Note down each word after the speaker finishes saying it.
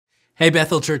Hey,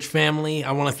 Bethel Church family.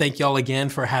 I want to thank y'all again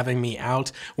for having me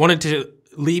out. Wanted to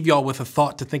leave y'all with a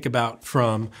thought to think about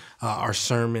from our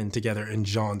sermon together in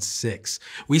John 6.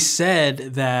 We said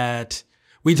that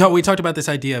we talked about this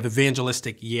idea of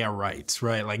evangelistic rights,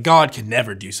 right? Like God can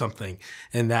never do something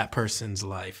in that person's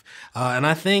life. And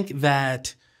I think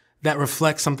that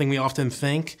reflects something we often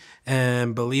think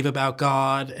and believe about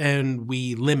God, and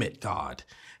we limit God.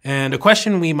 And a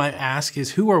question we might ask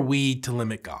is, who are we to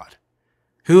limit God?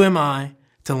 Who am I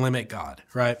to limit God,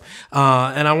 right?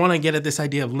 And I want to get at this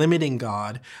idea of limiting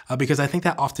God because I think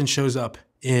that often shows up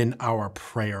in our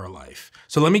prayer life.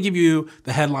 So let me give you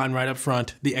the headline right up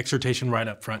front, the exhortation right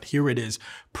up front. Here it is: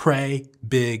 pray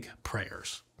big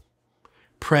prayers.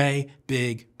 Pray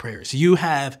big prayers. You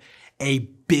have a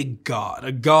big God,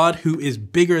 a God who is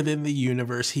bigger than the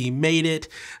universe. He made it.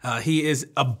 He is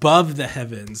above the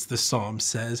heavens, the Psalm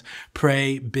says.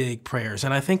 Pray big prayers.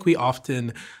 And I think we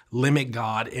often limit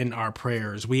God in our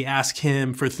prayers. We ask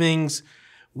him for things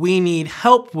we need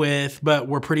help with, but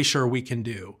we're pretty sure we can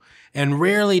do. And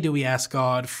rarely do we ask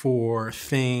God for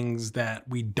things that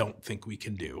we don't think we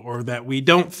can do or that we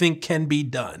don't think can be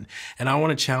done. And I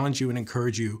want to challenge you and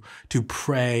encourage you to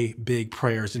pray big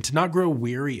prayers and to not grow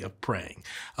weary of praying.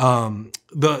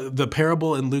 The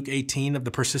parable in Luke 18 of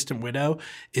the persistent widow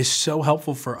is so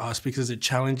helpful for us because it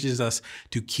challenges us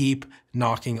to keep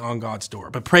knocking on God's door.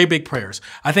 But pray big prayers.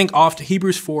 I think often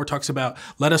Hebrews 4 talks about,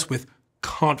 let us with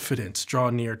confidence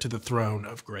draw near to the throne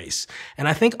of grace. And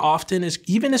I think often,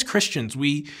 even as Christians,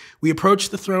 we approach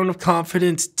the throne of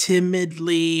confidence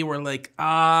timidly. We're like,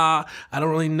 I don't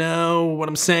really know what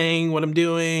I'm saying, what I'm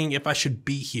doing, if I should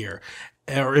be here,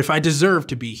 or if I deserve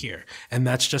to be here. And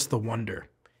that's just the wonder.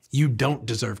 You don't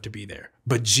deserve to be there,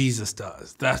 but Jesus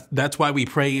does. That's why we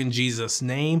pray in Jesus'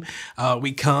 name.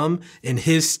 We come in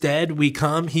his stead.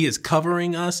 He is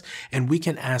covering us, and we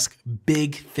can ask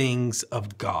big things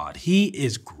of God. He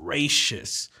is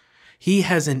gracious. He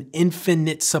has an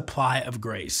infinite supply of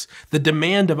grace. The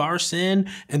demand of our sin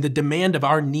and the demand of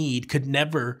our need could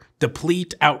never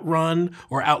deplete, outrun,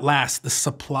 or outlast the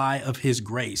supply of his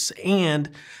grace. And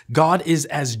God is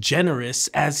as generous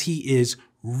as he is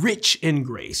rich in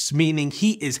grace, meaning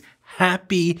he is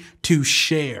happy to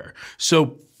share.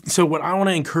 So what I want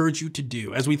to encourage you to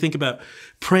do as we think about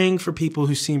praying for people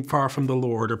who seem far from the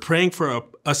Lord or praying for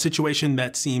a situation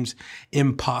that seems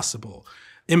impossible.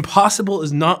 Impossible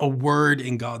is not a word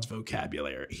in God's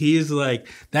vocabulary. He is like,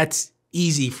 that's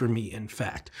easy for me, in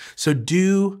fact. So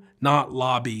do not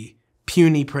lobby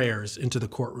puny prayers into the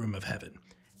courtroom of heaven.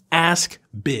 Ask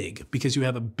big because you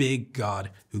have a big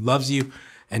God who loves you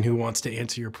and who wants to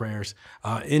answer your prayers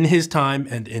in his time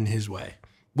and in his way,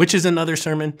 which is another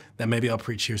sermon that maybe I'll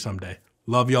preach here someday.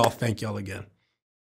 Love y'all. Thank y'all again.